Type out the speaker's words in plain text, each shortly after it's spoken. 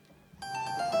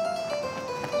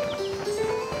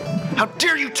How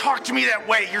dare you talk to me that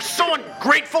way? You're so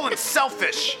ungrateful and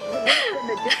selfish.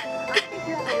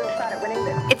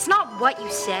 It's not what you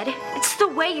said, it's the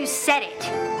way you said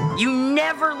it. You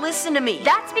never listen to me.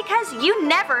 That's because you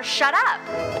never shut up.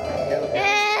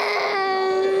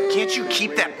 Can't you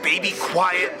keep that baby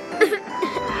quiet?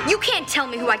 You can't tell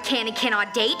me who I can and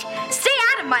cannot date. Stay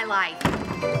out of my life.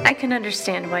 I can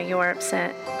understand why you are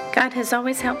upset. God has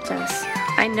always helped us.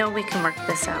 I know we can work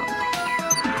this out.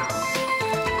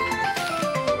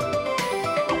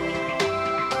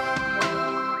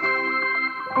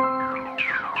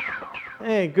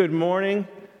 Hey, good morning.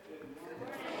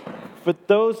 For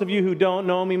those of you who don't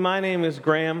know me, my name is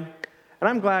Graham, and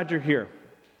I'm glad you're here.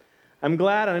 I'm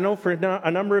glad, and I know for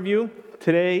a number of you,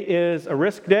 today is a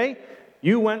risk day.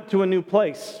 You went to a new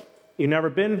place. You've never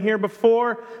been here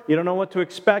before. You don't know what to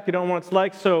expect. You don't know what it's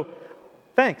like, so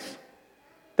thanks.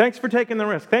 Thanks for taking the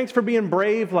risk. Thanks for being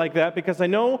brave like that, because I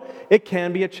know it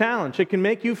can be a challenge. It can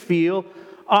make you feel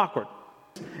awkward.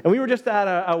 And we were just at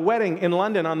a wedding in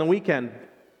London on the weekend,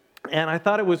 and I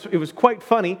thought it was quite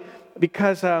funny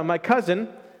because my cousin,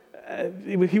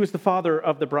 he was the father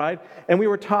of the bride, and we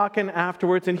were talking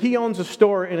afterwards, and he owns a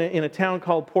store in a town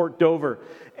called Port Dover,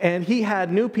 and he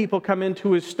had new people come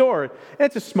into his store. And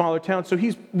it's a smaller town, so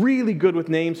he's really good with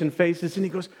names and faces, and he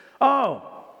goes, "Oh,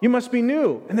 you must be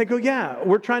new." And they go, "Yeah,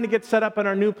 we're trying to get set up in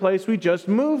our new place. We just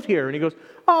moved here." And he goes,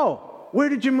 "Oh, where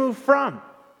did you move from?"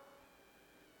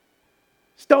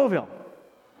 "Stouffville.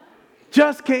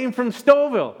 Just came from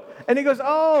Stouffville." And he goes,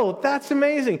 "Oh, that's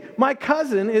amazing. My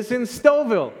cousin is in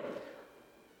Stouffville."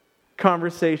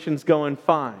 Conversation's going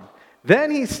fine.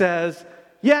 Then he says,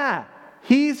 "Yeah,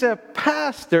 he's a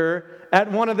pastor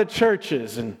at one of the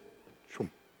churches." And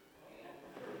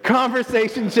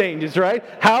conversation changes, right?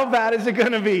 How bad is it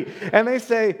going to be? And they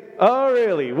say, "Oh,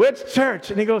 really? Which church?"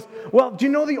 And he goes, "Well, do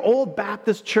you know the old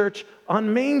Baptist church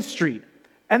on Main Street?"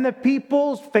 And the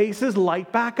people's faces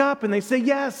light back up, and they say,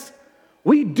 "Yes,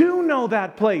 we do know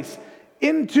that place.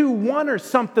 Into one or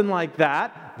something like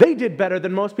that. They did better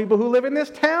than most people who live in this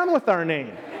town with our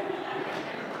name."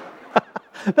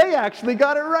 They actually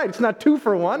got it right. It's not 2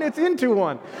 for 1, it's into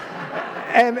one.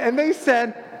 And they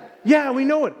said, "Yeah, we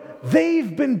know it.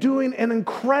 They've been doing an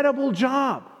incredible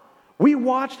job. We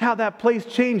watched how that place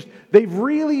changed. They've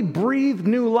really breathed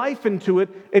new life into it.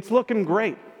 It's looking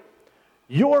great.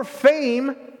 Your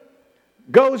fame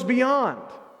goes beyond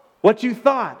what you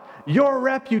thought. Your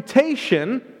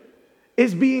reputation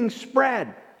is being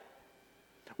spread.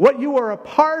 What you are a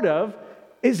part of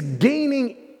is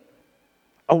gaining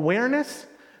awareness.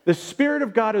 The Spirit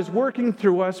of God is working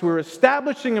through us. We're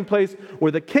establishing a place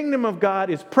where the kingdom of God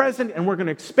is present, and we're going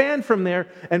to expand from there,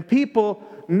 and people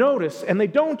notice. And they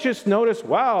don't just notice,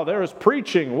 wow, there's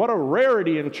preaching. What a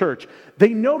rarity in church. They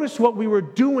notice what we were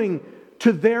doing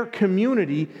to their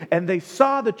community, and they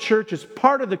saw the church as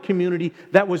part of the community.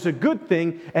 That was a good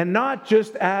thing, and not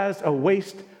just as a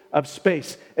waste of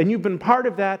space. And you've been part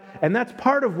of that, and that's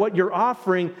part of what your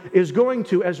offering is going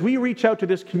to as we reach out to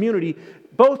this community,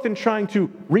 both in trying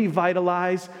to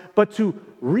revitalize, but to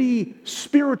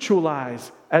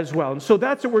re-spiritualize as well. And so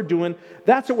that's what we're doing.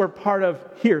 That's what we're part of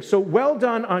here. So well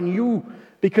done on you,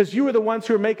 because you are the ones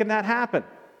who are making that happen.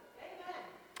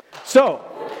 So,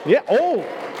 yeah, oh,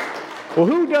 well,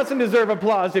 who doesn't deserve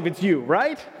applause if it's you,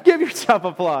 right? Give yourself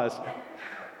applause.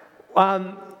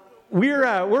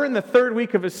 We're in the third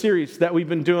week of a series that we've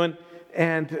been doing,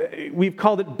 and we've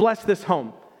called it Bless This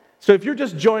Home. So if you're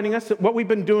just joining us, what we've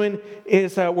been doing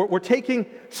is we're taking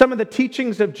some of the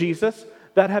teachings of Jesus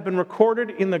that have been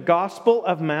recorded in the Gospel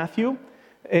of Matthew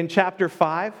in chapter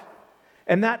 5.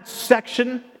 And that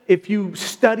section, if you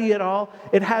study it all,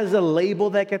 it has a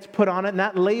label that gets put on it, and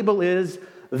that label is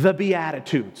the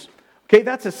Beatitudes. Okay,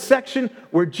 that's a section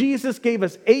where Jesus gave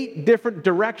us 8 different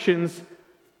directions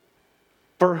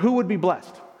for who would be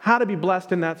blessed, how to be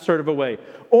blessed in that sort of a way.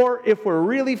 Or if we're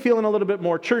really feeling a little bit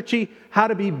more churchy, how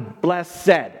to be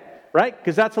blessed, right?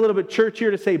 Because that's a little bit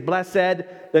churchier to say blessed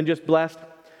than just blessed.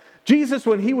 Jesus,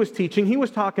 when he was teaching, he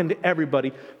was talking to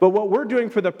everybody. But what we're doing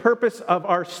for the purpose of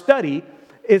our study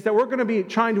is that we're going to be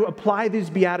trying to apply these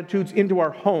Beatitudes into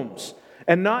our homes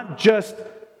and not just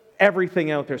everything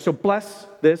out there. So bless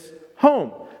this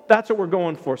home. That's what we're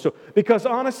going for. So, because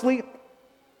honestly,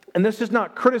 and this is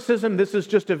not criticism, this is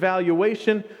just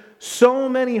evaluation, so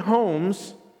many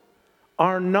homes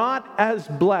are not as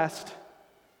blessed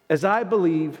as I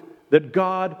believe that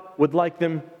God would like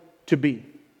them to be.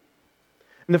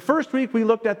 In the first week, we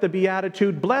looked at the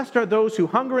Beatitude, "Blessed are those who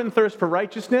hunger and thirst for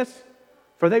righteousness,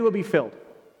 for they will be filled."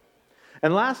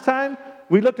 And last time,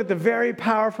 we looked at the very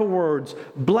powerful words,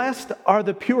 "Blessed are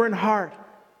the pure in heart,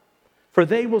 for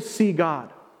they will see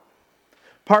God."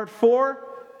 Part 4,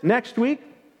 next week,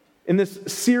 in this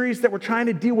series that we're trying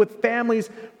to deal with families,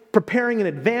 preparing in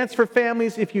advance for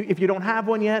families, if you don't have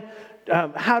one yet,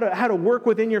 how to work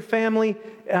within your family,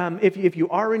 if you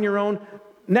are in your own.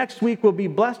 Next week will be,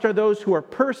 blessed are those who are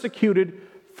persecuted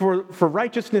for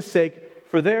righteousness' sake,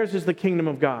 for theirs is the kingdom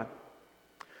of God.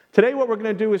 Today what we're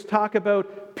going to do is talk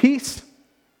about peace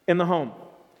in the home.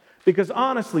 Because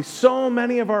honestly, so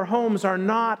many of our homes are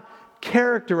not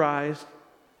characterized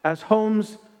as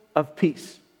homes of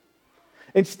peace.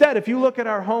 Instead, if you look at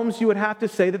our homes, you would have to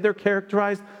say that they're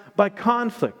characterized by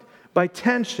conflict, by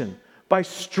tension, by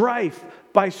strife,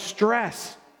 by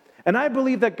stress. And I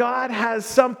believe that God has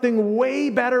something way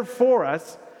better for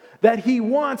us, that He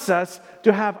wants us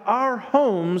to have our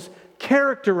homes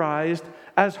characterized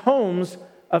as homes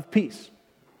of peace.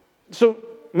 So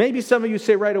maybe some of you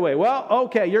say right away, well,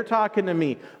 okay, you're talking to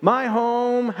me. My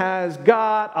home has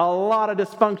got a lot of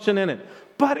dysfunction in it,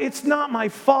 but it's not my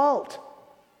fault.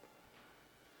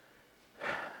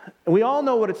 We all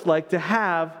know what it's like to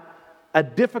have a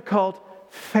difficult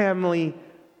family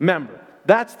member.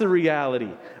 That's the reality.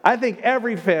 I think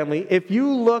every family, if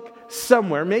you look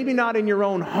somewhere, maybe not in your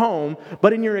own home,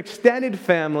 but in your extended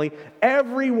family,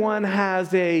 everyone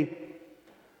has a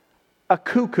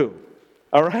cuckoo,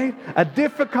 all right? A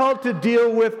difficult to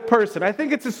deal with person. I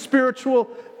think it's a spiritual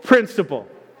principle.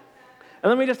 And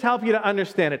let me just help you to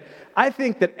understand it. I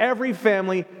think that every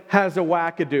family has a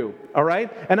wackadoo, all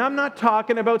right? And I'm not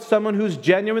talking about someone who's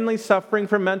genuinely suffering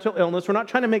from mental illness. We're not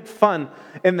trying to make fun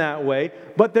in that way.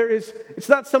 But it's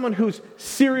not someone who's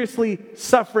seriously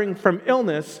suffering from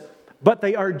illness, but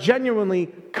they are genuinely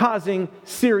causing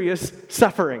serious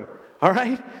suffering, all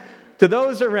right? To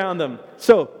those around them.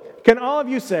 So, can all of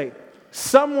you say,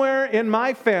 somewhere in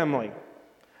my family,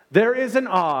 there is an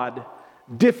odd,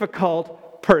 difficult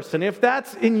person? If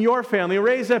that's in your family,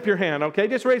 raise up your hand, okay?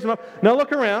 Just raise them up. Now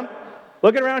look around.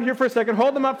 Look around here for a second.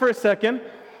 Hold them up for a second.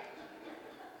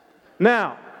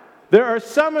 Now, there are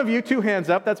some of you, 2 hands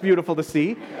up. That's beautiful to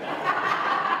see.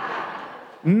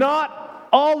 Not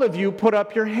all of you put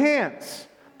up your hands.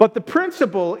 But the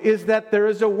principle is that there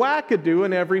is a wackadoo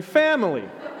in every family.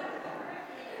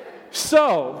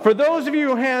 So, for those of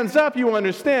you hands up, you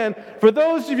understand. For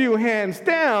those of you hands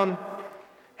down,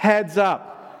 heads up.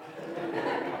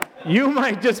 You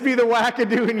might just be the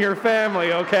wackadoo in your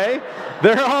family, okay?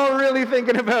 They're all really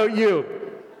thinking about you.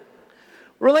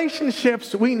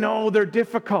 Relationships, we know they're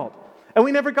difficult, and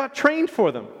we never got trained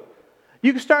for them.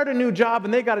 You start a new job,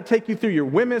 and they got to take you through your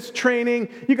WMIS training.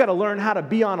 You got to learn how to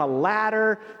be on a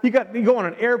ladder. You go on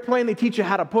an airplane, they teach you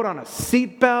how to put on a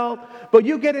seatbelt. But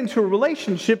you get into a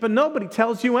relationship, and nobody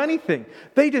tells you anything.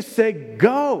 They just say,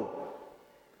 go.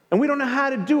 And we don't know how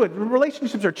to do it.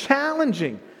 Relationships are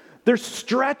challenging. They're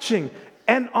stretching,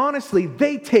 and honestly,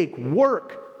 they take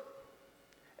work.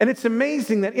 And it's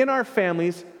amazing that in our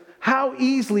families, how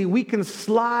easily we can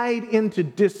slide into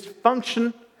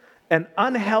dysfunction and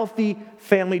unhealthy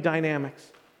family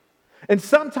dynamics. And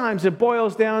sometimes it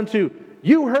boils down to,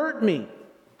 you hurt me.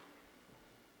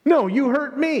 No, you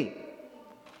hurt me.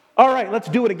 All right, let's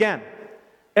do it again.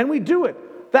 And we do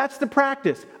it. That's the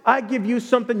practice. I give you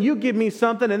something, you give me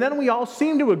something, and then we all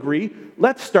seem to agree,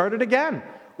 let's start it again.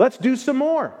 Let's do some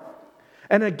more.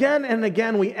 And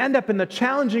again, we end up in the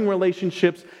challenging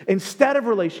relationships instead of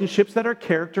relationships that are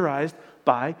characterized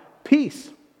by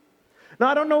peace. Now,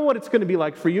 I don't know what it's going to be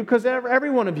like for you because every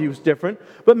one of you is different,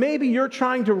 but maybe you're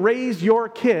trying to raise your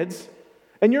kids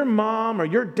and your mom or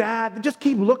your dad just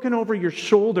keep looking over your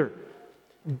shoulder,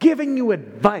 giving you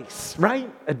advice, right?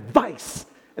 Advice.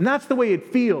 And that's the way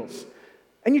it feels.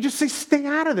 And you just say, stay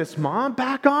out of this, Mom,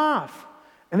 back off.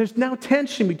 And there's now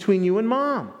tension between you and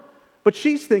Mom. But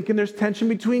she's thinking there's tension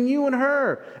between you and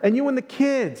her, and you and the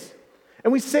kids.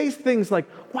 And we say things like,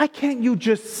 why can't you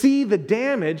just see the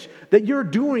damage that you're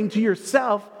doing to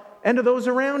yourself and to those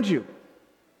around you?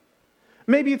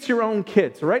 Maybe it's your own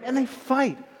kids, right? And they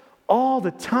fight all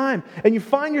the time. And you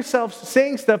find yourself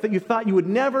saying stuff that you thought you would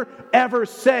never, ever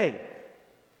say.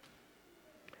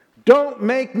 Don't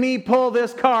make me pull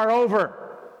this car over.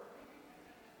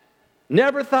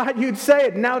 Never thought you'd say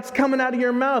it. Now it's coming out of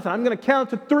your mouth. I'm going to count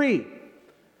to 3.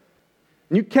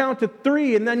 And you count to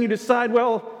 3, and then you decide,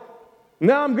 well,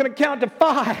 now I'm going to count to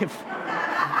 5.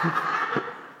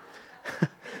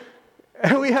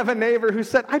 And we have a neighbor who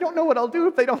said, I don't know what I'll do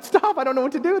if they don't stop. I don't know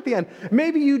what to do at the end.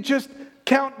 Maybe you just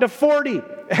count to 40,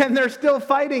 and they're still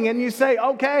fighting, and you say,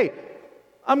 okay,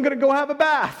 I'm going to go have a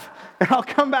bath, and I'll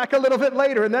come back a little bit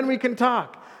later, and then we can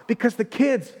talk, because the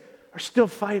kids are still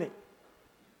fighting.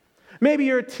 Maybe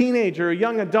you're a teenager or a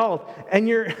young adult, and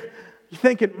you're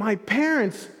thinking, my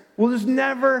parents will just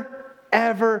never,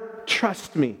 ever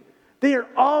trust me. They are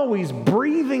always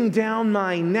breathing down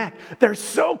my neck. They're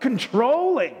so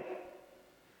controlling.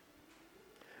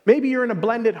 Maybe you're in a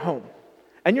blended home,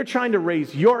 and you're trying to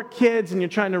raise your kids, and you're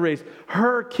trying to raise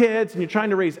her kids, and you're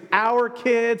trying to raise our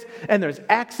kids, and there's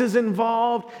exes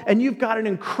involved, and you've got an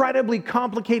incredibly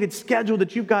complicated schedule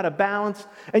that you've got to balance,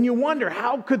 and you wonder,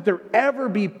 how could there ever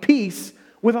be peace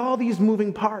with all these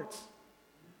moving parts?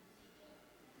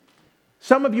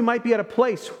 Some of you might be at a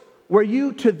place where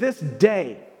you, to this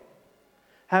day,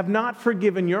 have not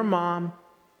forgiven your mom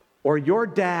or your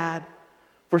dad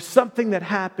for something that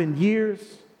happened years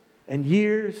and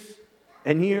years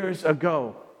and years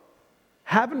ago.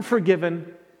 Haven't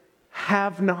forgiven,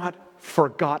 have not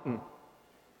forgotten.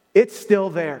 It's still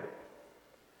there.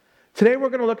 Today we're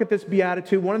going to look at this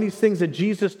beatitude, one of these things that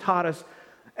Jesus taught us,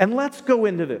 and let's go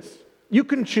into this. You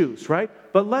can choose, right?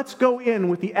 But let's go in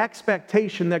with the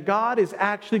expectation that God is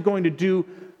actually going to do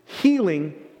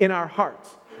healing in our hearts.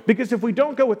 Because if we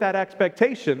don't go with that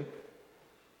expectation,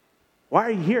 why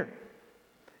are you here?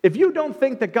 If you don't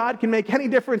think that God can make any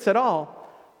difference at all,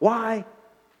 why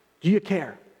do you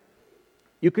care?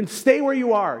 You can stay where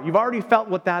you are. You've already felt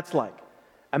what that's like.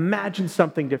 Imagine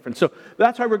something different. So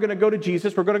that's why we're going to go to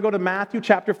Jesus. We're going to go to Matthew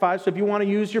chapter 5. So if you want to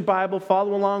use your Bible,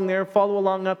 follow along there, follow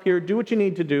along up here, do what you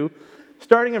need to do.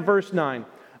 Starting in verse 9.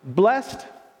 Blessed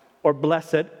or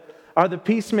blessed are the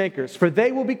peacemakers, for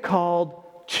they will be called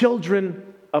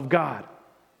children of God.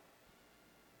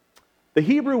 The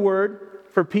Hebrew word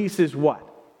for peace is what?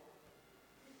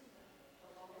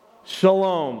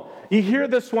 Shalom. You hear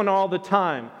this one all the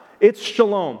time. It's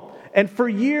shalom. And for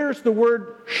years, the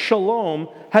word shalom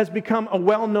has become a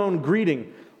well-known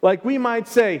greeting. Like we might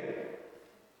say,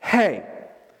 hey.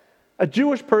 A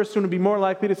Jewish person would be more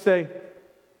likely to say,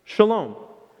 shalom.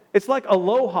 It's like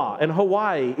aloha in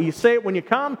Hawaii. You say it when you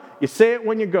come, you say it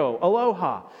when you go.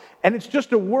 Aloha. And it's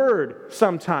just a word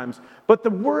sometimes. But the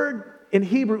word in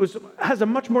Hebrew has a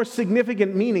much more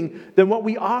significant meaning than what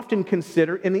we often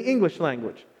consider in the English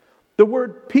language. The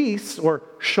word peace, or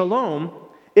shalom,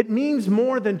 it means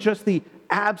more than just the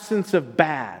absence of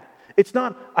bad. It's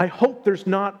not, I hope there's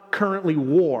not currently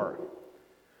war.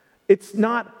 It's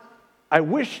not, I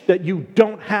wish that you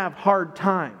don't have hard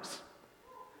times.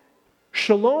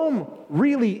 Shalom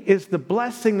really is the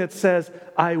blessing that says,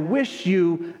 I wish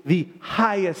you the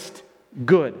highest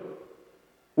good,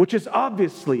 which is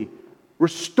obviously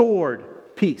restored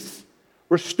peace,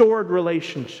 restored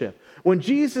relationship. When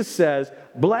Jesus says,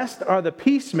 blessed are the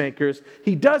peacemakers,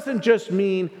 he doesn't just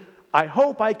mean, I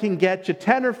hope I can get you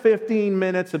 10 or 15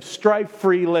 minutes of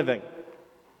strife-free living.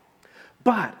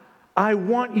 But I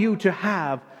want you to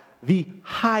have the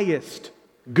highest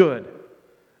good.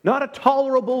 Not a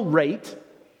tolerable rate,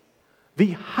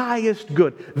 the highest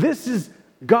good. This is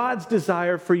God's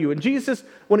desire for you. And Jesus,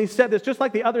 when he said this, just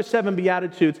like the other 7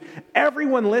 Beatitudes,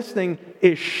 everyone listening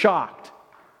is shocked.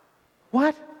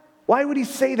 What? Why would he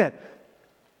say that?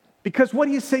 Because what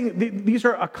he's saying, these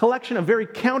are a collection of very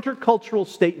countercultural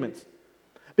statements.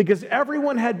 Because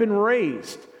everyone had been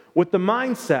raised with the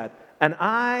mindset, an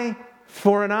eye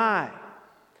for an eye,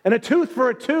 and a tooth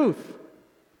for a tooth.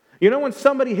 You know, when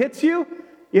somebody hits you,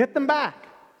 you hit them back.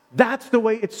 That's the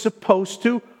way it's supposed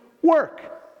to work.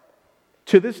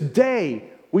 To this day,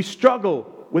 we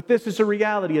struggle with this as a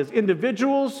reality as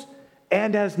individuals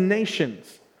and as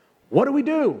nations. What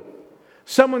do?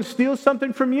 Someone steals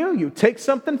something from you, you take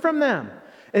something from them.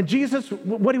 And Jesus,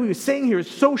 what he was saying here is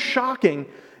so shocking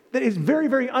that it's very,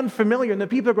 very unfamiliar. And the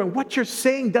people are going, what you're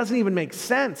saying doesn't even make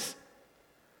sense.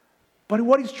 But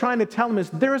what he's trying to tell them is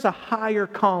there is a higher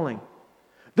calling.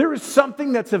 There is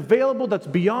something that's available that's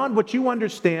beyond what you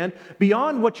understand,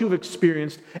 beyond what you've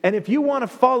experienced. And if you want to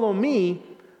follow me,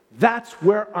 that's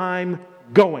where I'm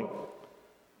going.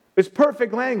 It's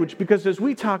perfect language because as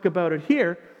we talk about it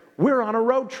here, we're on a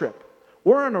road trip.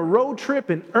 We're on a road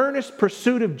trip in earnest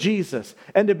pursuit of Jesus.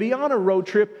 And to be on a road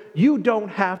trip, you don't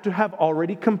have to have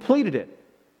already completed it.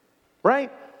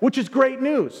 Right? Which is great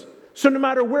news. So no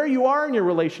matter where you are in your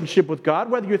relationship with God,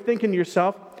 whether you're thinking to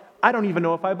yourself, I don't even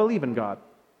know if I believe in God.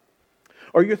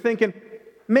 Or you're thinking,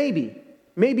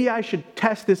 maybe I should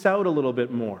test this out a little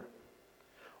bit more.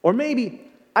 Or maybe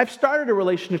I've started a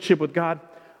relationship with God.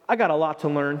 I got a lot to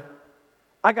learn.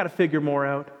 I got to figure more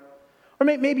out. Or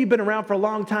maybe you've been around for a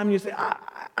long time and you say,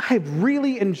 I've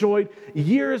really enjoyed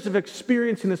years of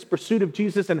experience in this pursuit of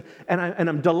Jesus and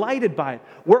I'm delighted by it.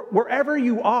 Wherever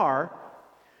you are,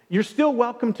 you're still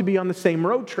welcome to be on the same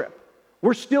road trip.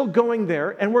 We're still going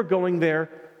there and we're going there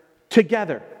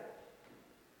together.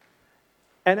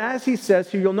 And as he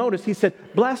says here, you'll notice, he said,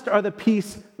 blessed are the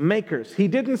peacemakers. He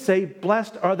didn't say,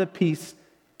 blessed are the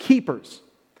peacekeepers.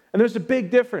 And there's a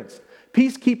big difference.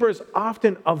 Peacekeepers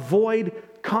often avoid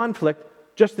conflict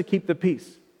just to keep the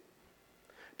peace.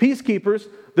 Peacekeepers,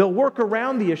 they'll work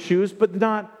around the issues, but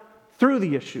not through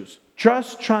the issues.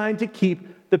 Just trying to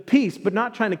keep the peace, but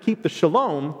not trying to keep the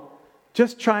shalom,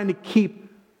 just trying to keep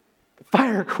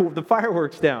the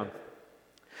fireworks down.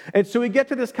 And so we get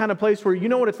to this kind of place where you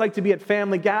know what it's like to be at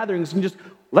family gatherings and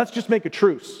let's just make a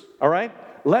truce, all right?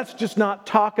 Let's just not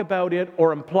talk about it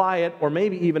or imply it or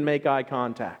maybe even make eye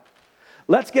contact.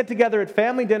 Let's get together at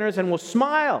family dinners and we'll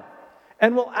smile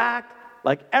and we'll act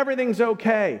like everything's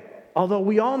okay, although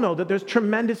we all know that there's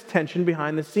tremendous tension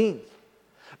behind the scenes.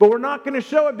 But we're not going to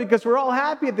show it because we're all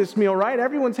happy at this meal, right?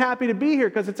 Everyone's happy to be here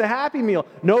because it's a happy meal.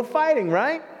 No fighting,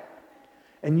 right?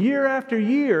 And year after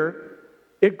year,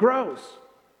 it grows.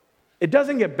 It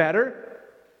doesn't get better,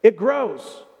 it grows.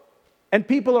 And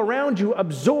people around you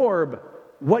absorb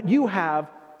what you have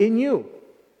in you.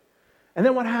 And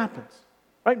then what happens?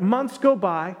 Right? Months go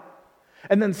by,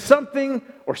 and then something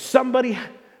or somebody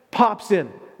pops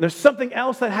in. There's something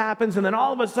else that happens, and then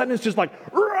all of a sudden it's just like,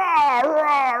 rah,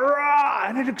 rah, rah,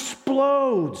 and it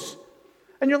explodes.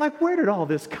 And you're like, where did all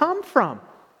this come from?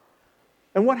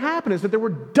 And what happened is that there were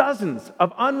dozens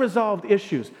of unresolved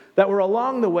issues that were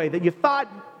along the way that you thought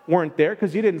weren't there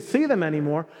because you didn't see them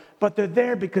anymore, but they're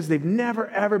there because they've never,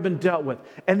 ever been dealt with.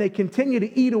 And they continue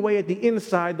to eat away at the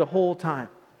inside the whole time.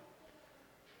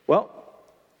 Well,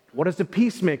 what does the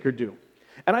peacemaker do?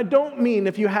 And I don't mean,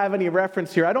 if you have any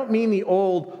reference here, I don't mean the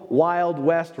old Wild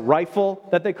West rifle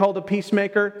that they called a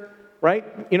peacemaker, right?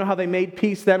 You know how they made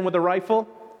peace then with a rifle?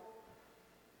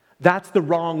 That's the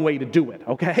wrong way to do it,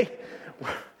 okay?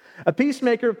 A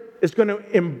peacemaker is going to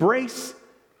embrace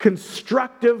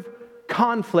constructive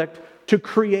conflict to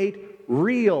create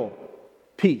real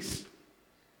peace.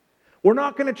 We're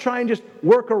not going to try and just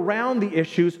work around the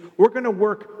issues. We're going to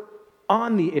work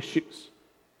on the issues.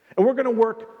 And we're going to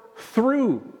work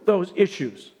through those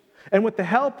issues. And with the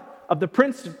help of the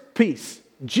Prince of Peace,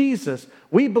 Jesus,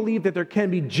 we believe that there can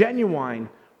be genuine,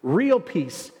 real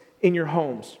peace in your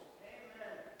homes.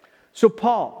 So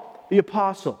Paul, the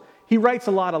apostle, he writes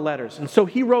a lot of letters. And so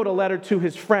he wrote a letter to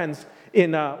his friends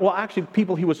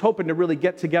people he was hoping to really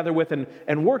get together with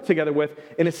and work together with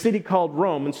in a city called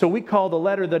Rome. And so we call the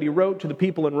letter that he wrote to the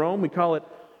people in Rome, we call it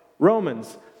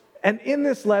Romans. And in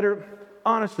this letter,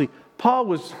 honestly, Paul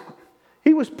was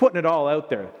putting it all out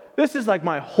there. This is like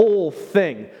my whole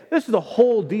thing. This is the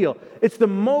whole deal. It's the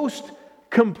most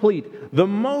complete, the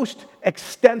most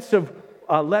extensive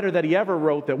letter that he ever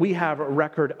wrote that we have a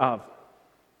record of.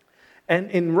 And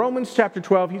in Romans chapter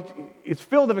 12, it's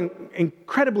filled of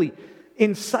incredibly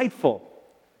insightful,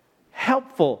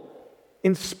 helpful,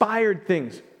 inspired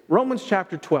things. Romans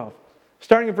chapter 12,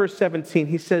 starting in verse 17,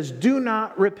 he says, "Do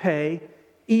not repay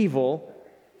evil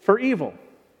for evil,"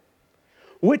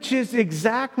 which is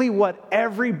exactly what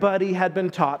everybody had been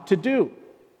taught to do.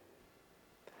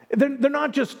 They're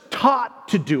not just taught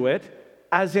to do it,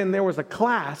 as in there was a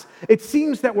class. It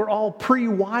seems that we're all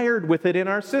pre-wired with it in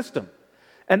our system.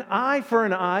 An eye for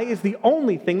an eye is the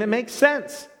only thing that makes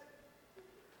sense.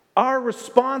 Our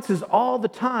responses all the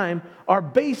time are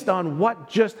based on what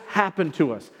just happened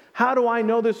to us. How do I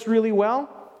know this really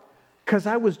well? Because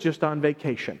I was just on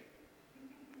vacation.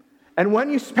 And when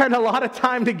you spend a lot of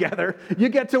time together, you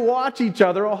get to watch each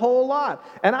other a whole lot.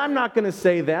 And I'm not going to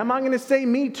say them, I'm going to say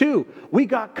me too. We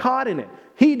got caught in it.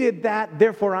 He did that,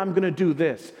 therefore I'm going to do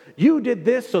this. You did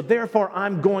this, so therefore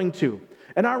I'm going to.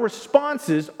 And our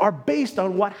responses are based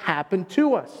on what happened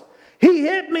to us. He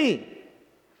hit me,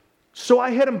 so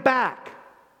I hit him back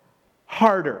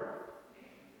harder.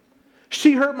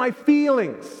 She hurt my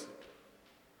feelings.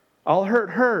 I'll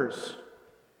hurt hers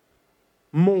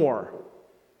more.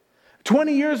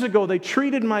 20 years ago, they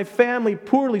treated my family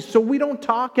poorly, so we don't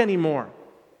talk anymore.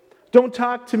 Don't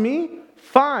talk to me?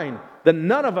 Fine. Then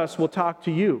none of us will talk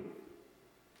to you.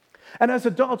 And as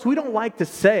adults, we don't like to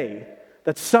say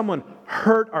that someone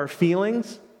hurt our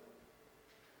feelings.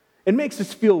 It makes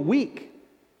us feel weak.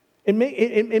 It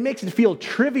makes it feel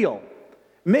trivial.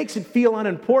 It makes it feel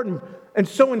unimportant. And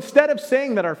so instead of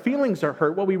saying that our feelings are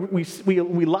hurt, well,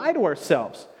 we lie to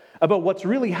ourselves about what's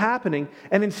really happening,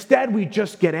 and instead we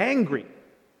just get angry.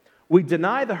 We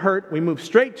deny the hurt, we move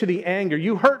straight to the anger.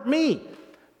 You hurt me.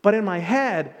 But in my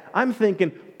head, I'm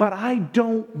thinking, but I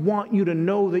don't want you to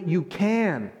know that you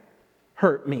can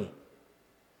hurt me.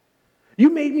 You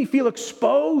made me feel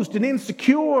exposed and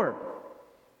insecure.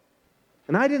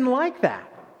 And I didn't like that.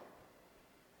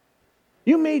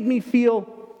 You made me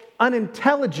feel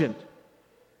unintelligent.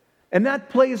 And that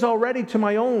plays already to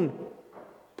my own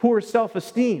poor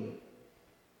self-esteem.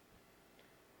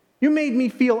 You made me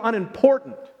feel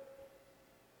unimportant.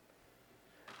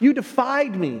 You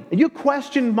defied me, and you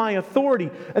questioned my authority,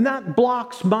 and that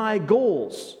blocks my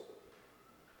goals.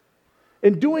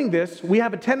 In doing this, we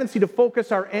have a tendency to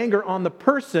focus our anger on the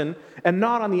person and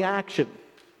not on the action.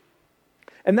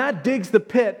 And that digs the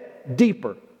pit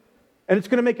deeper. And it's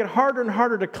going to make it harder and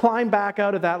harder to climb back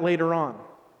out of that later on.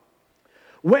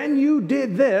 When you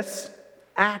did this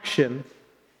action,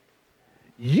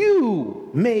 you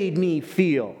made me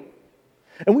feel.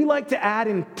 And we like to add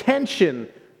intention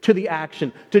to the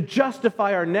action, to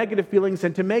justify our negative feelings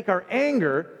and to make our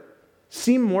anger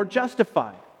seem more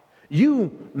justified.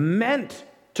 You meant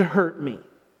to hurt me.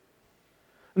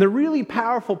 And the really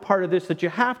powerful part of this that you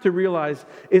have to realize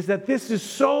is that this is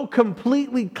so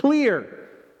completely clear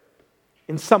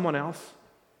in someone else.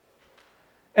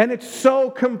 And it's so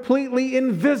completely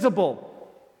invisible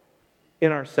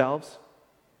in ourselves.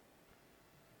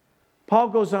 Paul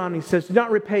goes on, he says, do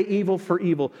not repay evil for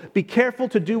evil. Be careful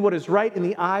to do what is right in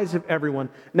the eyes of everyone.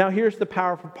 Now here's the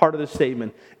powerful part of the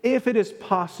statement. If it is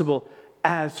possible,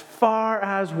 as far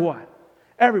as what?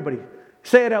 Everybody,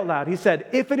 say it out loud. He said,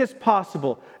 if it is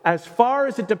possible, as far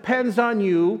as it depends on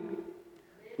you,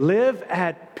 live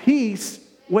at peace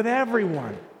with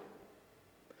everyone.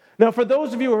 Now, for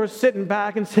those of you who are sitting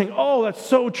back and saying, oh, that's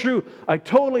so true, I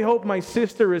totally hope my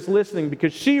sister is listening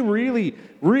because she really,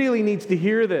 really needs to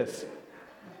hear this.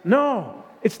 No,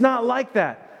 it's not like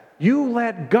that. You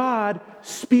let God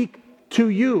speak to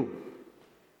you.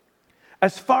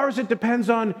 As far as it depends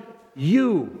on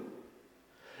you,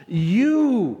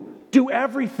 you do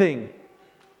everything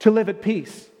to live at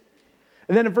peace.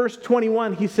 And then in verse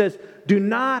 21, he says, do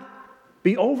not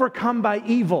be overcome by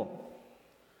evil,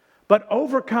 but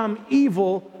overcome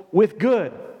evil with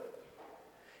good.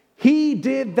 He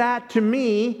did that to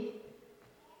me.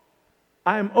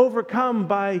 I am overcome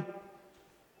by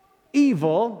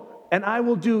evil, and I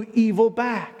will do evil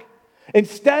back.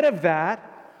 Instead of that,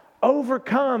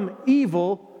 overcome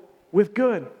evil with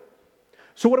good.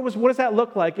 So what does that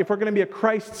look like if we're going to be a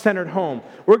Christ-centered home?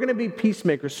 We're going to be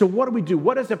peacemakers. So what do?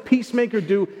 What does a peacemaker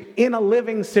do in a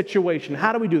living situation?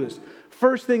 How do we do this?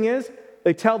 First thing is,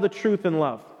 they tell the truth in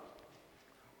love.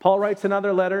 Paul writes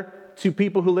another letter to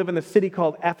people who live in a city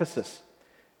called Ephesus.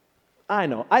 I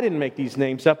know, I didn't make these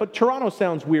names up, but Toronto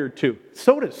sounds weird too.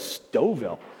 So does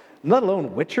Stouffville, let alone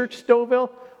Whitchurch Stouffville.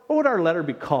 What would our letter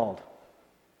be called?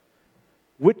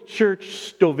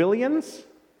 Whitchurch Stouvillians?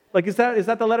 Like, is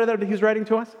that the letter that he's writing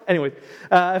to us? Anyway,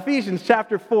 Ephesians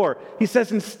chapter 4, he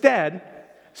says, instead,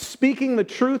 speaking the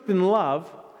truth in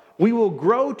love, we will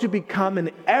grow to become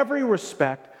in every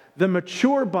respect the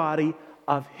mature body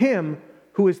of Him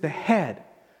who is the head,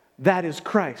 that is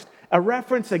Christ. A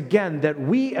reference again that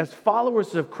we as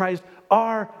followers of Christ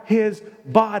are His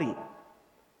body.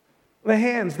 The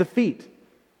hands, the feet.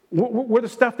 We're the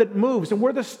stuff that moves, and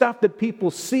we're the stuff that people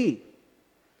see.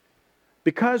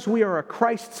 Because we are a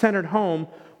Christ-centered home,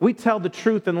 we tell the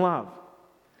truth in love.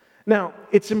 Now,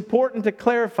 it's important to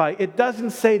clarify, it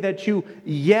doesn't say that you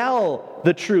yell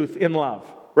the truth in love,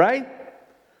 right?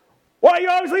 Why are you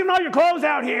always leaving all your clothes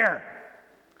out here?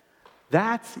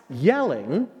 That's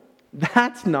yelling.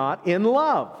 That's not in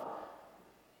love.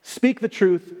 Speak the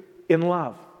truth in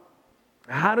love.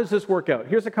 How does this work out?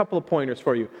 Here's a couple of pointers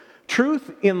for you.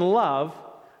 Truth in love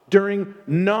during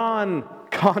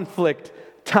non-conflict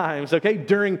times, okay?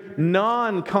 During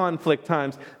non-conflict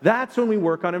times, that's when we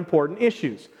work on important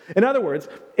issues. In other words,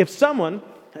 if someone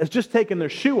has just taken their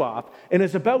shoe off and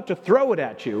is about to throw it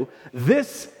at you,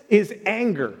 this is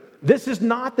anger. This is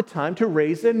not the time to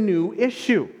raise a new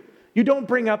issue. You don't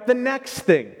bring up the next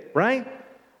thing, right?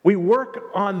 We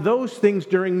work on those things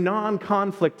during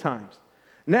non-conflict times.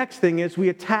 Next thing is we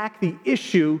attack the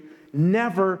issue,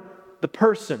 never the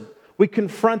person. We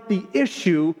confront the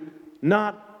issue,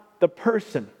 not the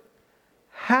person.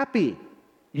 Happy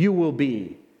you will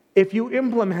be if you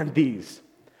implement these.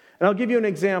 And I'll give you an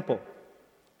example.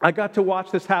 I got to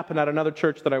watch this happen at another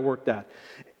church that I worked at.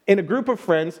 In a group of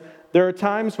friends, there are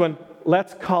times when,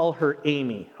 let's call her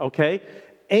Amy, okay?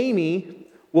 Amy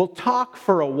will talk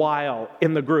for a while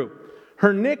in the group.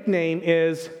 Her nickname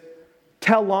is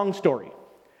Tell Long Story.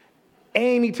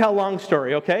 Amy Tell Long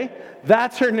Story, okay?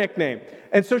 That's her nickname.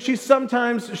 And so she's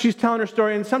telling her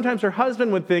story, and sometimes her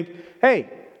husband would think, hey,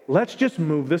 let's just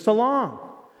move this along.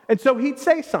 And so he'd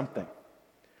say something.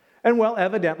 And well,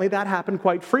 evidently that happened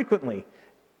quite frequently.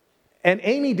 And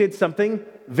Amy did something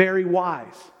very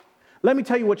wise. Let me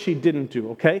tell you what she didn't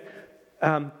do, okay?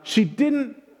 She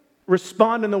didn't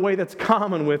respond in the way that's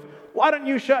common with, why don't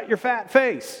you shut your fat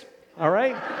face, all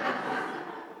right?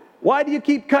 Why do you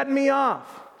keep cutting me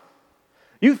off?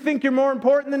 You think you're more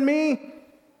important than me?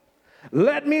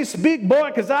 Let me speak, boy,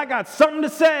 because I got something to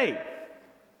say.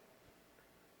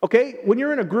 Okay, when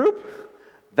you're in a group,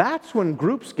 that's when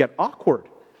groups get awkward.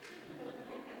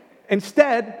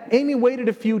 Instead, Amy waited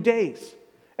a few days,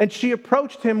 and she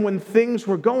approached him when things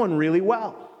were going really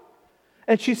well.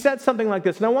 And she said something like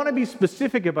this, and I want to be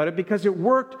specific about it because it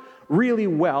worked really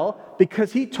well,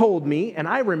 because he told me, and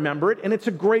I remember it, and it's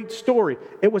a great story.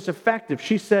 It was effective.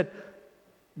 She said,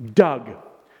 Doug,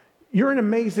 you're an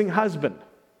amazing husband,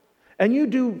 and you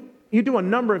do a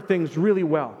number of things really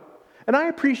well. And I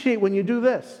appreciate when you do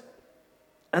this.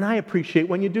 And I appreciate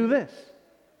when you do this.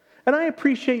 And I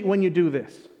appreciate when you do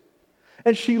this.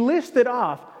 And she listed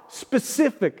off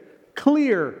specific,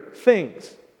 clear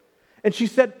things. And she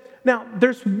said, now,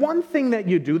 there's one thing that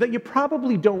you do that you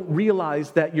probably don't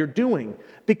realize that you're doing,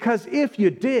 because if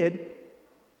you did,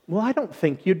 well, I don't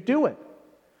think you'd do it.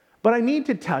 But I need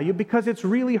to tell you because it's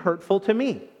really hurtful to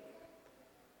me.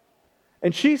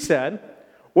 And she said,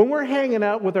 when we're hanging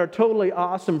out with our totally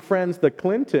awesome friends, the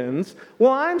Clintons,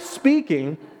 while I'm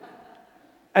speaking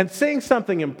and saying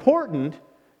something important,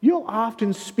 you'll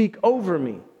often speak over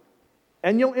me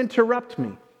and you'll interrupt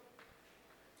me.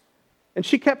 And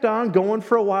she kept on going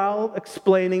for a while,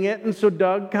 explaining it, and so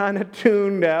Doug kind of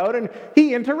tuned out, and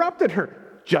he interrupted her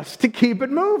just to keep it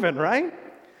moving, right?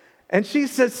 And she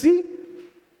says, see,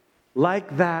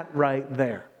 like that right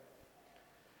there.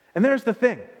 And there's the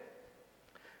thing.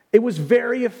 It was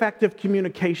very effective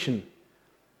communication.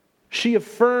 She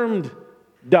affirmed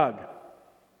Doug.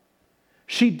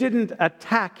 She didn't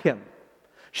attack him.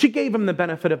 She gave him the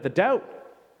benefit of the doubt.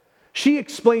 She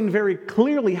explained very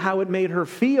clearly how it made her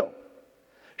feel.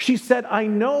 She said, I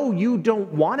know you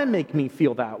don't want to make me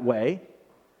feel that way.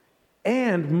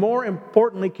 And more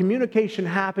importantly, communication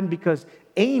happened because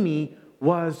Amy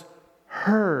was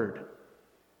heard.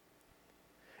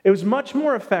 It was much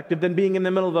more effective than being in the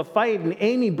middle of a fight and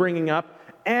Amy bringing up,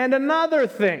 and another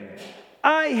thing,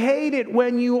 I hate it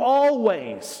when you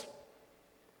always.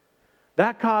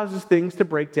 That causes things to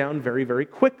break down very, very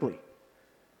quickly.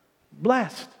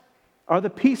 Blessed are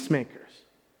the peacemakers,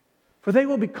 for they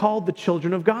will be called the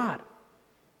children of God.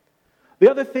 The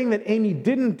other thing that Amy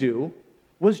didn't do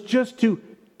was just to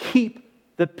keep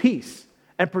the peace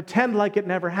and pretend like it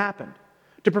never happened,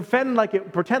 to pretend like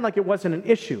it wasn't an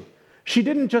issue. She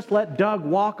didn't just let Doug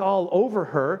walk all over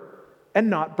her and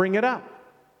not bring it up.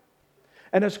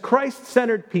 And as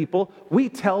Christ-centered people, we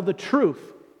tell the truth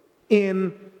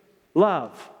in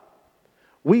love.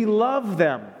 We love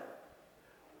them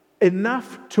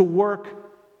enough to work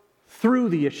through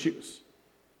the issues.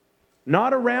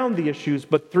 Not around the issues,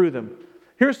 but through them.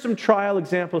 Here's some trial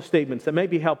example statements that may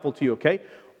be helpful to you, okay?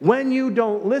 When you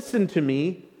don't listen to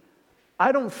me,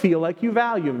 I don't feel like you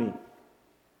value me.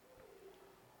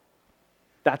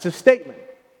 That's a statement.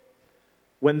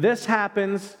 When this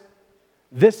happens,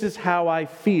 this is how I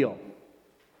feel.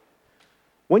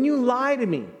 When you lie to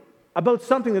me about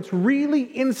something that's really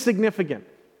insignificant,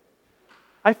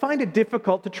 I find it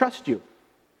difficult to trust you.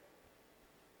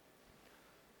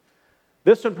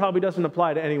 This one probably doesn't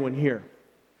apply to anyone here.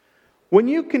 When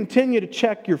you continue to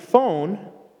check your phone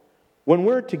when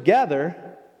we're together,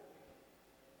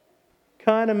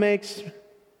 kind of makes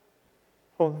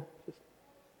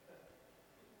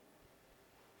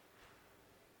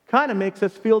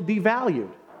us feel devalued.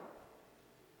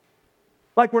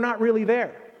 Like we're not really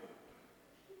there.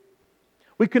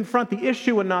 We confront the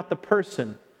issue and not the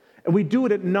person. And we do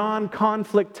it at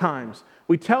non-conflict times.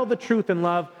 We tell the truth in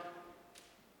love.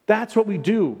 That's what we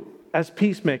do as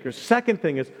peacemakers. Second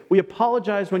thing is, we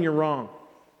apologize when you're wrong.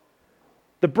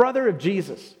 The brother of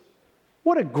Jesus.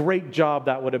 What a great job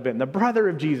that would have been. The brother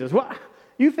of Jesus. What?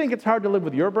 You think it's hard to live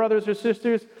with your brothers or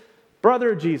sisters?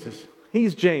 Brother of Jesus.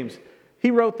 He's James. He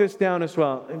wrote this down as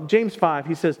well. In James 5,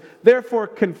 he says, therefore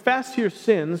confess your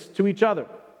sins to each other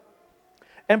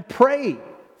and pray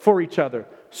for each other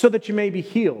so that you may be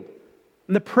healed.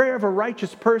 And the prayer of a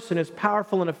righteous person is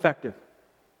powerful and effective.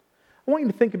 I want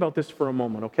you to think about this for a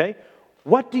moment, okay?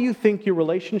 What do you think your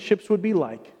relationships would be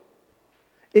like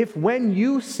if when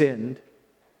you sinned,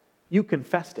 you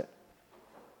confessed it?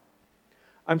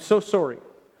 I'm so sorry.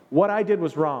 What I did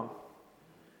was wrong.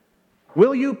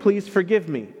 Will you please forgive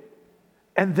me?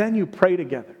 And then you pray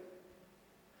together.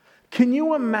 Can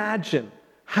you imagine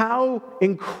how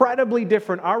incredibly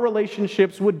different our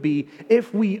relationships would be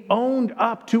if we owned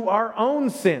up to our own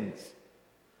sins?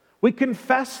 We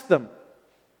confessed them.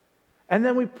 And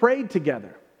then we prayed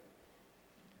together.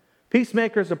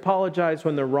 Peacemakers apologize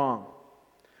when they're wrong.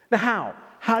 Now how?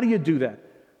 How do you do that?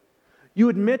 You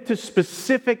admit to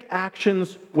specific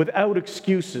actions without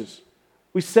excuses.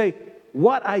 We say,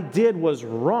 what I did was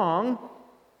wrong.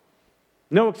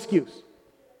 No excuse.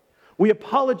 We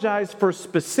apologize for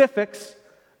specifics,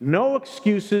 No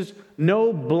excuses,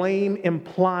 no blame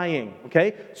implying,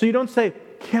 okay? So you don't say,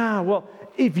 yeah, well,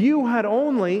 if you had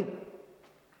only,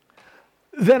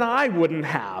 then I wouldn't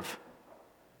have.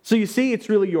 So you see, it's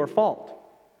really your fault.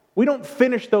 We don't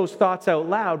finish those thoughts out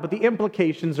loud, but the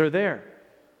implications are there.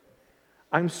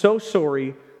 I'm so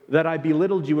sorry that I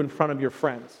belittled you in front of your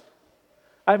friends.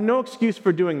 I have no excuse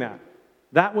for doing that.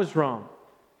 That was wrong.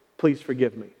 Please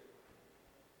forgive me.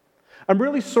 I'm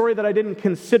really sorry that I didn't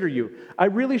consider you. I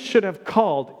really should have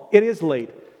called. It is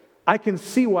late. I can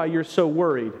see why you're so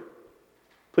worried.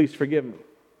 Please forgive me.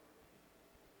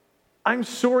 I'm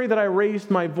sorry that I raised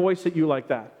my voice at you like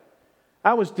that.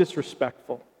 I was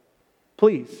disrespectful.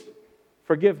 Please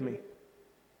forgive me.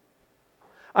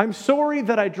 I'm sorry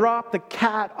that I dropped the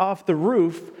cat off the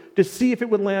roof to see if it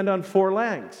would land on four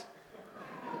legs.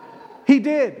 He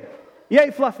did.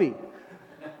 Yay, Fluffy.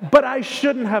 But I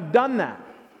shouldn't have done that.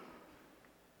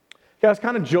 Okay, I was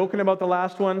kind of joking about the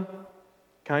last one.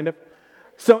 Kind of.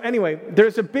 So anyway,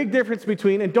 there's a big difference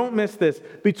between, and don't miss this,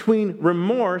 between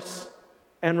remorse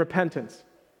and repentance.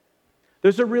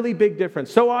 There's a really big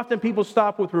difference. So often people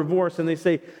stop with remorse and they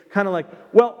say kind of like,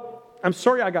 well, I'm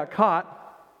sorry I got caught.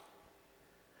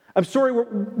 I'm sorry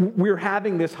we're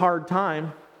having this hard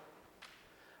time.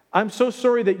 I'm so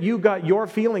sorry that you got your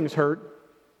feelings hurt.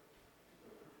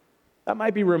 That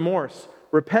might be remorse.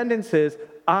 Repentance is,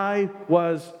 I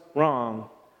was wrong.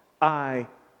 I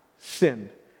sinned.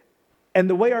 And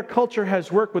the way our culture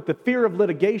has worked with the fear of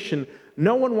litigation,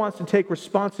 no one wants to take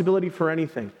responsibility for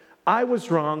anything. I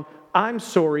was wrong. I'm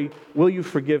sorry. Will you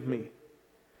forgive me?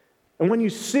 And when you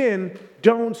sin,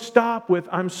 don't stop with,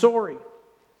 I'm sorry.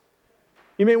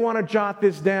 You may want to jot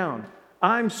this down.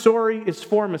 I'm sorry is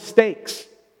for mistakes.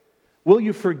 Will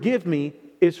you forgive me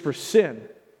is for sin.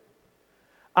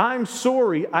 I'm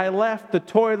sorry I left the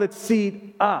toilet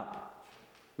seat up.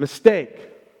 Mistake.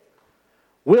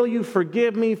 Will you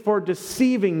forgive me for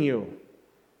deceiving you?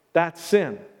 That's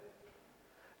sin.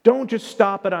 Don't just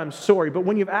stop at I'm sorry, but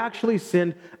when you've actually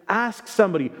sinned, ask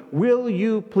somebody, will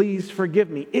you please forgive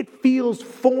me? It feels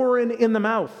foreign in the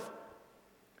mouth.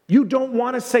 You don't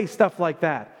want to say stuff like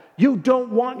that. You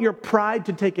don't want your pride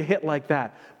to take a hit like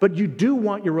that. But you do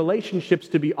want your relationships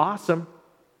to be awesome.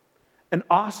 And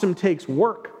awesome takes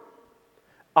work.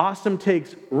 Awesome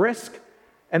takes risk.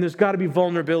 And there's got to be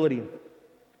vulnerability.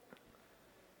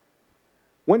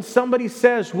 When somebody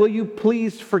says, will you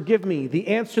please forgive me? The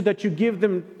answer that you give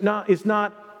them is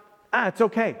not, it's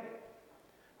okay.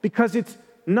 Because it's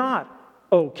not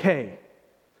okay.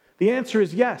 The answer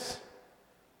is yes,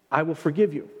 I will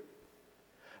forgive you.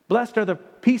 Blessed are the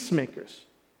peacemakers,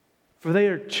 for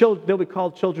they'll be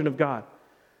called children of God.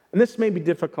 And this may be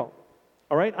difficult.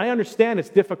 All right? I understand it's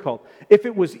difficult. If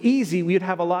it was easy, we'd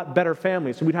have a lot better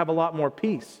families, and we'd have a lot more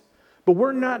peace. But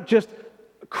we're not just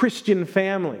a Christian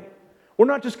family. We're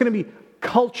not just going to be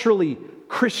culturally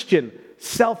Christian,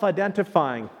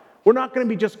 self-identifying. We're not going to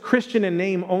be just Christian in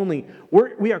name only.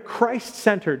 We are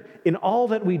Christ-centered in all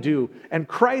that we do. And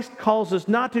Christ calls us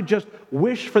not to just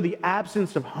wish for the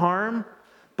absence of harm,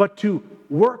 but to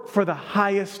work for the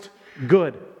highest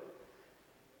good.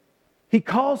 He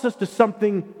calls us to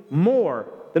something more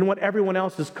than what everyone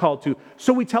else is called to.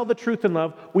 So we tell the truth in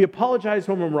love. We apologize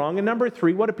when we're wrong. And number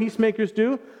 3, what do peacemakers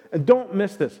do? And don't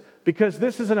miss this, because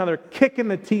this is another kick in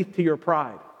the teeth to your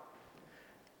pride.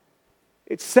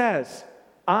 It says,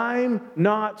 I'm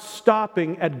not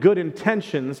stopping at good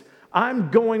intentions. I'm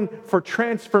going for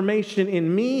transformation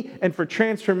in me and for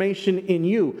transformation in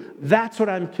you. That's what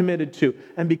I'm committed to.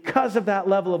 And because of that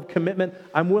level of commitment,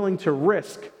 I'm willing to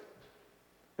risk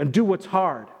and do what's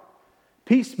hard.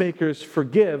 Peacemakers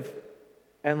forgive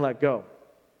and let go.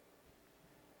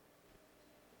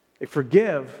 They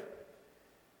forgive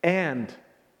and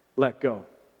let go. And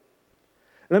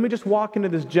let me just walk into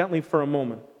this gently for a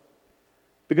moment.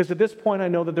 Because at this point, I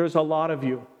know that there's a lot of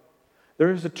you.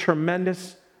 There is a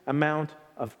tremendous amount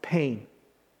of pain.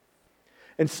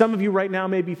 And some of you right now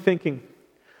may be thinking,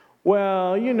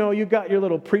 well, you got your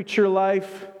little preacher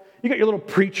life, you got your little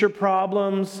preacher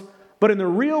problems, but in the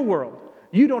real world,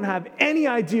 you don't have any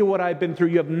idea what I've been through.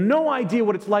 You have no idea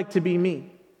what it's like to be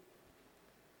me.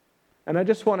 And I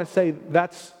just want to say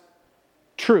that's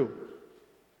true.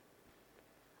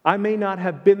 I may not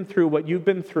have been through what you've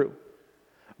been through,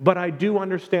 but I do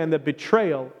understand that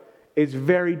betrayal is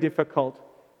very difficult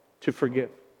to forgive.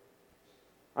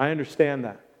 I understand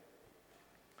that.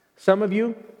 Some of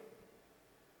you,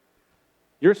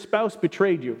 your spouse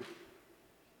betrayed you.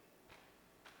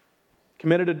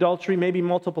 Committed adultery maybe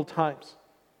multiple times.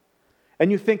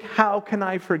 And you think, how can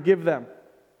I forgive them?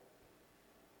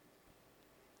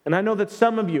 And I know that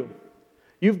some of you,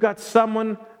 You've got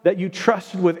someone that you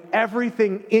trusted with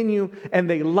everything in you, and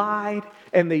they lied,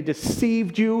 and they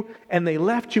deceived you, and they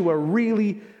left you a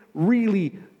really,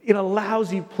 really in a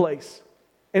lousy place.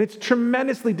 And it's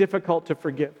tremendously difficult to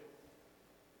forgive.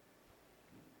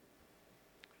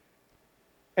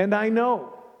 And I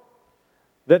know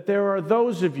that there are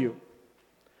those of you,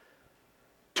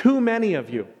 too many of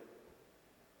you,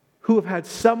 who have had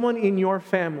someone in your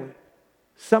family,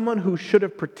 someone who should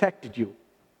have protected you.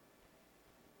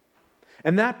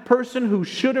 And that person who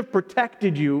should have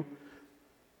protected you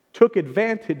took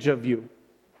advantage of you,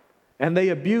 and they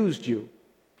abused you.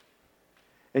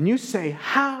 And you say,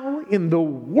 how in the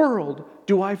world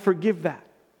do I forgive that?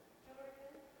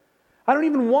 I don't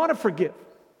even want to forgive.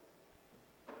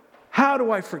 How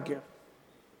do I forgive?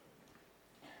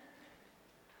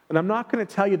 And I'm not going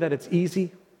to tell you that it's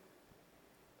easy,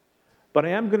 but I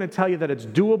am going to tell you that it's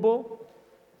doable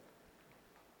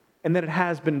and that it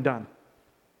has been done.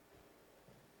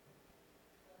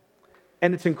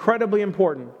 And it's incredibly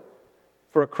important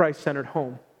for a Christ-centered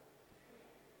home.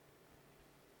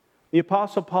 The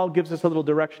Apostle Paul gives us a little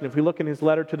direction. If we look in his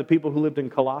letter to the people who lived in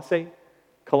Colossians,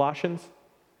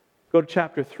 go to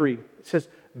chapter 3. It says,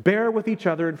 bear with each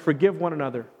other and forgive one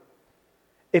another,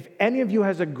 if any of you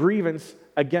has a grievance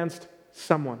against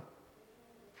someone.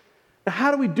 Now,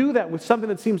 how do we do that with something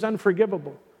that seems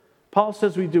unforgivable? Paul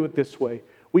says we do it this way.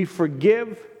 We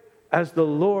forgive as the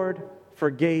Lord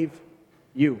forgave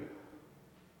you.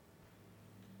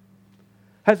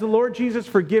 Has the Lord Jesus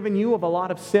forgiven you of a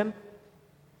lot of sin?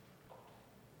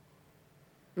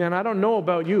 And I don't know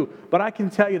about you, but I can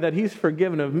tell you that He's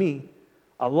forgiven of me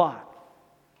a lot.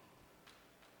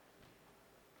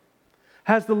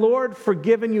 Has the Lord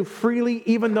forgiven you freely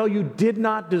even though you did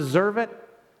not deserve it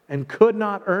and could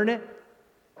not earn it?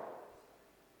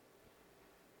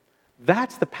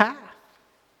 That's the path.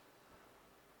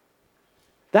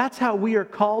 That's how we are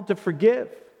called to forgive.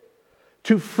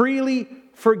 To freely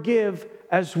forgive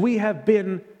as we have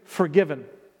been forgiven.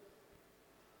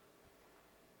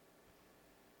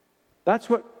 That's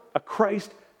what a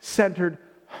Christ-centered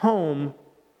home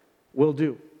will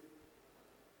do.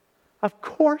 Of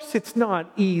course it's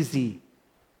not easy,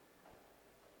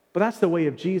 but that's the way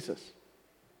of Jesus.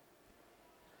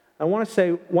 I want to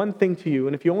say one thing to you,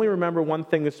 and if you only remember one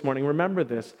thing this morning, remember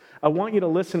this. I want you to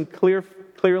listen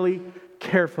clearly,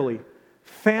 carefully.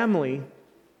 Family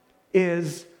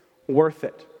is worth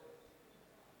it.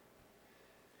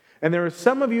 And there are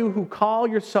some of you who call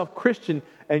yourself Christian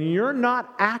and you're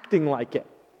not acting like it.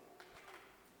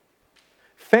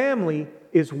 Family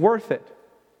is worth it.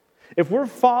 If we're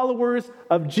followers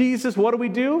of Jesus, what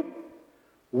do?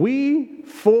 We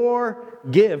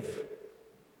forgive.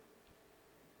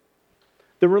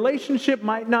 The relationship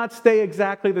might not stay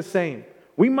exactly the same.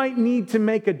 We might need to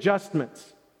make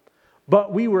adjustments.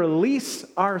 But we release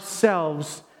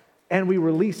ourselves and we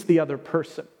release the other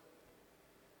person.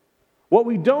 What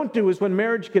we don't do is when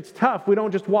marriage gets tough, we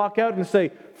don't just walk out and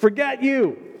say, forget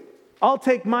you. I'll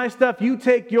take my stuff, you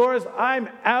take yours, I'm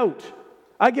out.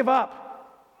 I give up.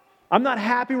 I'm not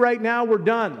happy right now, we're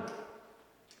done.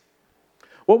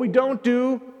 What we don't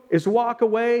do is walk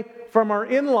away from our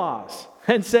in-laws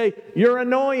and say, you're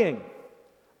annoying.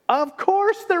 Of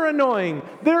course they're annoying.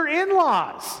 They're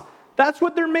in-laws. That's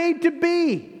what they're made to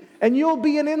be. And you'll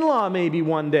be an in-law maybe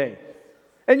one day.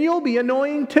 And you'll be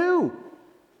annoying too.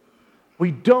 We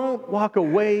don't walk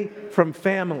away from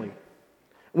family.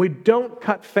 We don't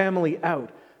cut family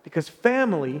out because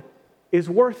family is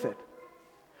worth it.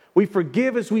 We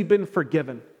forgive as we've been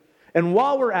forgiven. And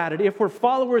while we're at it, if we're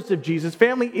followers of Jesus,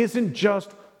 family isn't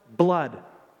just blood.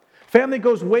 Family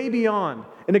goes way beyond,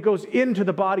 and it goes into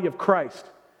the body of Christ.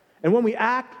 And when we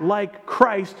act like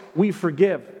Christ, we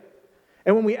forgive.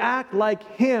 And when we act like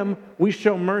Him, we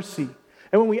show mercy.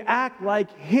 And when we act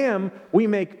like Him, we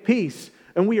make peace.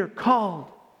 And we are called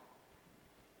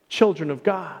children of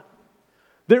God.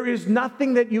 There is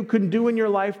nothing that you can do in your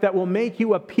life that will make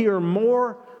you appear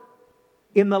more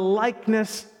in the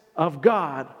likeness of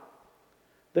God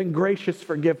than gracious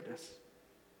forgiveness.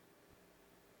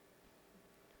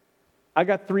 I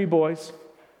got 3 boys.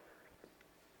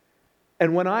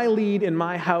 And when I lead in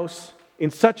my house in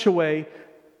such a way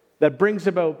that brings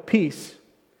about peace,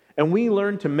 and we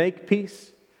learn to make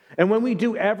peace, and when we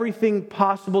do everything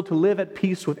possible to live at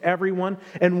peace with everyone,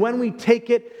 and when we take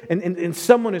it and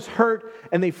someone is hurt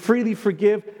and they freely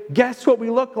forgive, guess what we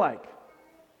look like?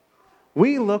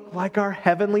 We look like our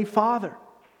Heavenly Father,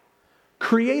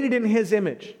 created in His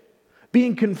image,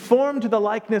 being conformed to the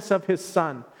likeness of His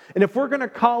Son. And if we're going to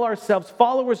call ourselves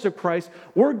followers of Christ,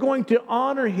 we're going to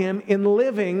honor Him in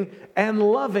living and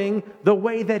loving the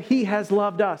way that He has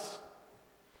loved us.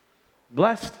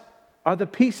 Blessed are the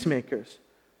peacemakers,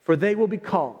 for they will be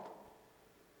called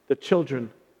the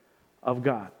children of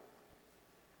God.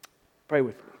 Pray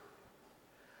with me.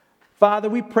 Father,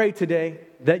 we pray today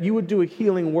that you would do a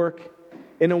healing work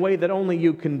in a way that only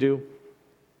you can do.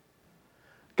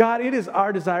 God, it is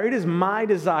our desire, it is my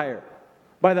desire,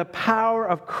 by the power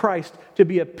of Christ, to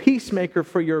be a peacemaker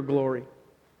for your glory.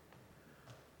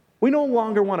 We no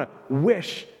longer want to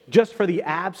wish just for the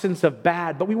absence of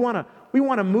bad, but we want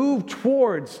to move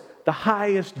towards the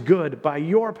highest good by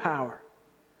your power.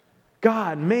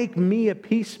 God, make me a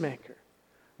peacemaker.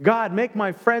 God, make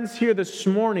my friends here this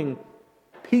morning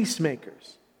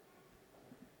peacemakers.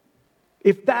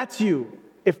 If that's you,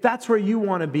 if that's where you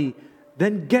want to be,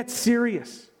 then get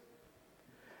serious.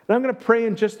 And I'm going to pray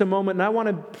in just a moment, and I want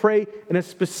to pray in a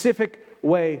specific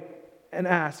way and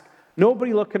ask,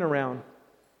 nobody looking around,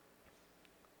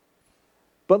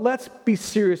 but let's be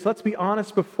serious, let's be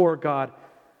honest before God.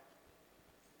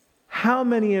 How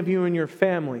many of you in your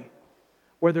family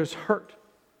where there's hurt,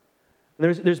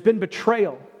 there's been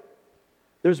betrayal,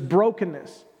 there's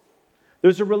brokenness,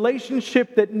 there's a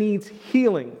relationship that needs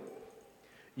healing,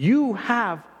 you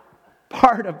have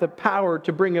part of the power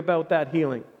to bring about that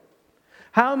healing?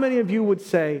 How many of you would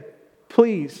say,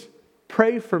 please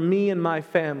pray for me and my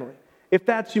family? If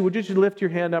that's you, would you just lift your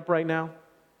hand up right now?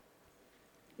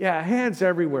 Yeah, hands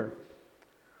everywhere.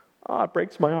 Oh, it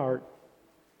breaks my heart.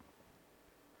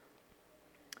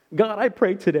 God, I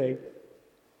pray today,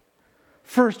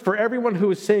 first, for everyone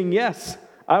who is saying, yes,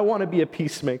 I want to be a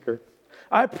peacemaker.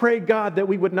 I pray, God, that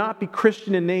we would not be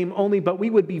Christian in name only, but we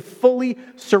would be fully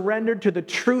surrendered to the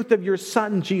truth of your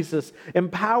Son, Jesus,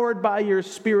 empowered by your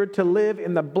Spirit to live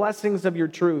in the blessings of your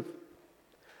truth.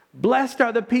 Blessed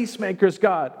are the peacemakers,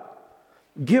 God.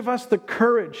 Give us the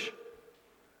courage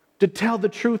to tell the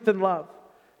truth in love,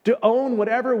 to own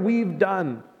whatever we've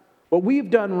done, what we've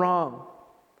done wrong.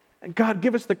 And God,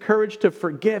 give us the courage to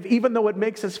forgive, even though it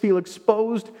makes us feel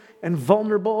exposed and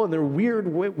vulnerable and they're weird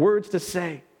words to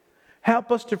say.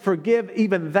 Help us to forgive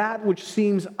even that which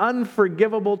seems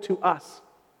unforgivable to us.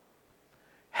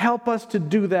 Help us to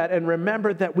do that and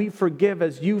remember that we forgive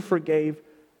as you forgave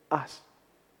us.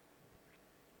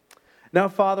 Now,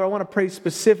 Father, I want to pray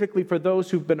specifically for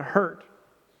those who've been hurt,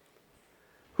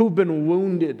 who've been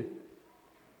wounded,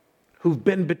 who've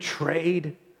been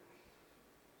betrayed,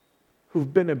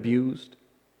 who've been abused.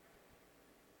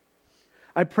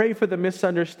 I pray for the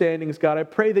misunderstandings, God. I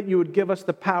pray that you would give us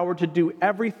the power to do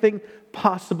everything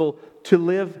possible to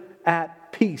live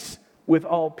at peace with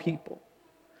all people.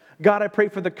 God, I pray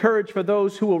for the courage for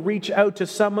those who will reach out to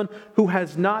someone who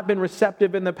has not been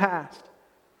receptive in the past.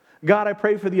 God, I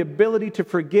pray for the ability to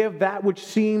forgive that which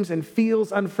seems and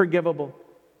feels unforgivable.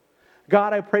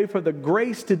 God, I pray for the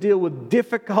grace to deal with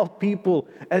difficult people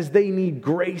as they need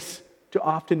grace to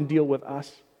often deal with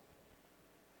us.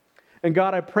 And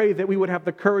God, I pray that we would have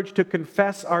the courage to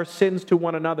confess our sins to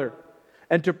one another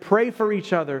and to pray for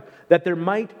each other that there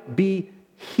might be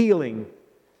healing,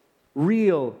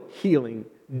 real healing,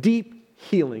 deep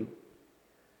healing.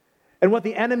 And what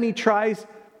the enemy tries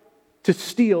to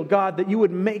steal, God, that you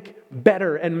would make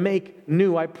better and make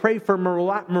new. I pray for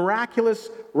miraculous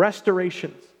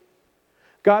restorations.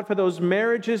 God, for those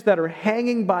marriages that are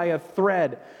hanging by a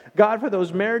thread. God, for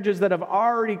those marriages that have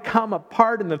already come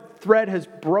apart and the thread has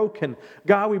broken.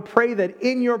 God, we pray that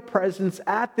in your presence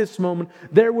at this moment,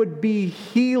 there would be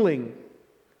healing.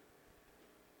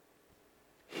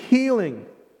 Healing.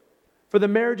 For the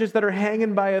marriages that are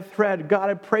hanging by a thread, God,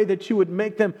 I pray that you would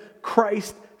make them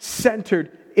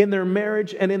Christ-centered in their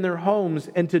marriage and in their homes,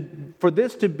 and for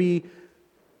this to be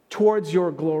towards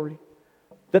your glory.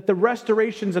 That the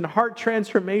restorations and heart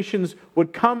transformations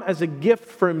would come as a gift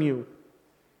from you.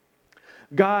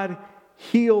 God,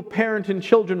 heal parent and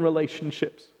children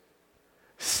relationships,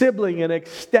 sibling and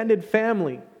extended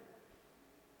family,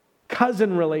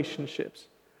 cousin relationships.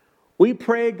 We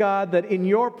pray, God, that in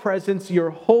your presence,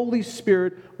 your Holy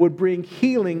Spirit would bring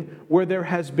healing where there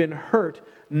has been hurt.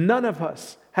 None of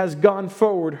us has gone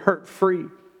forward hurt-free.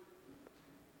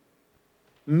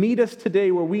 Meet us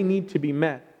today where we need to be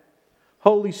met.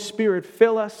 Holy Spirit,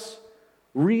 fill us,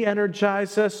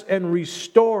 re-energize us, and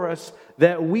restore us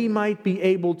that we might be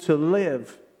able to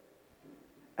live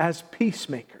as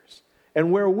peacemakers.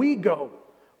 And where we go,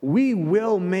 we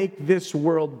will make this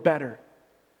world better.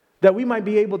 That we might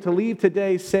be able to leave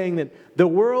today saying that the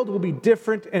world will be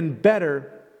different and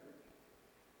better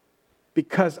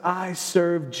because I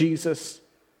served Jesus.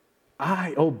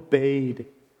 I obeyed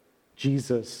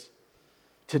Jesus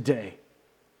today.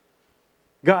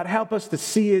 God, help us to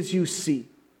see as you see,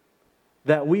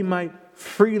 that we might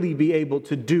freely be able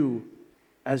to do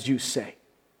as you say.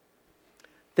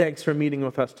 Thanks for meeting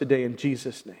with us today in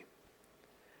Jesus' name.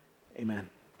 Amen.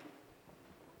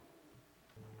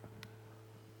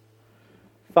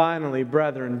 Finally,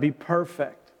 brethren, be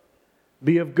perfect.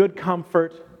 Be of good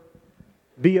comfort.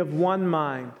 Be of one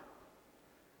mind.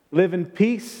 Live in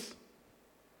peace.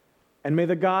 And may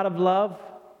the God of love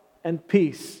and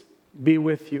peace be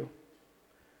with you.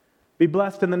 Be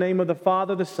blessed in the name of the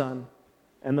Father, the Son,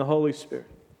 and the Holy Spirit.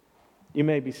 You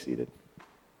may be seated.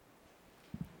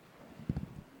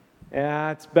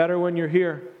 Yeah, it's better when you're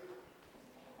here.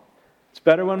 It's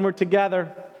better when we're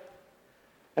together.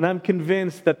 And I'm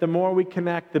convinced that the more we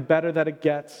connect, the better that it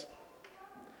gets.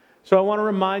 So I want to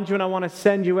remind you and I want to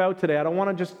send you out today. I don't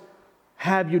want to just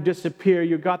have you disappear.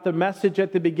 You got the message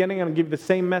at the beginning. I'm going to give you the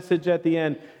same message at the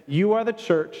end. You are the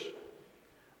church.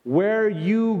 Where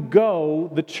you go,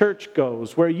 the church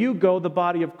goes. Where you go, the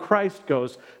body of Christ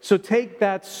goes. So take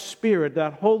that Spirit,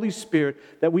 that Holy Spirit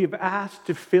that we have asked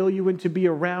to fill you and to be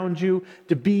around you,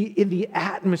 to be in the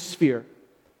atmosphere.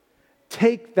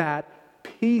 Take that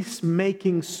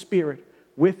peacemaking Spirit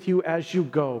with you as you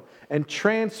go and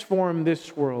transform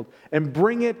this world and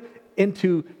bring it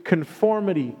into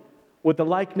conformity with the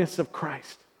likeness of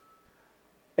Christ.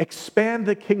 Expand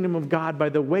the kingdom of God by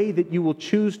the way that you will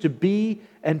choose to be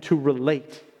and to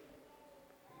relate.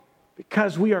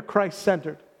 Because we are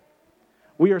Christ-centered.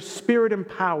 We are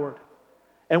Spirit-empowered.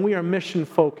 And we are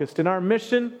mission-focused. And our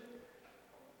mission,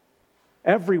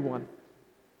 everyone,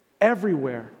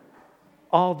 everywhere,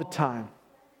 all the time.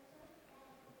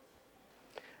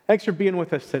 Thanks for being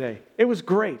with us today. It was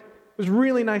great. It was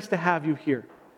really nice to have you here.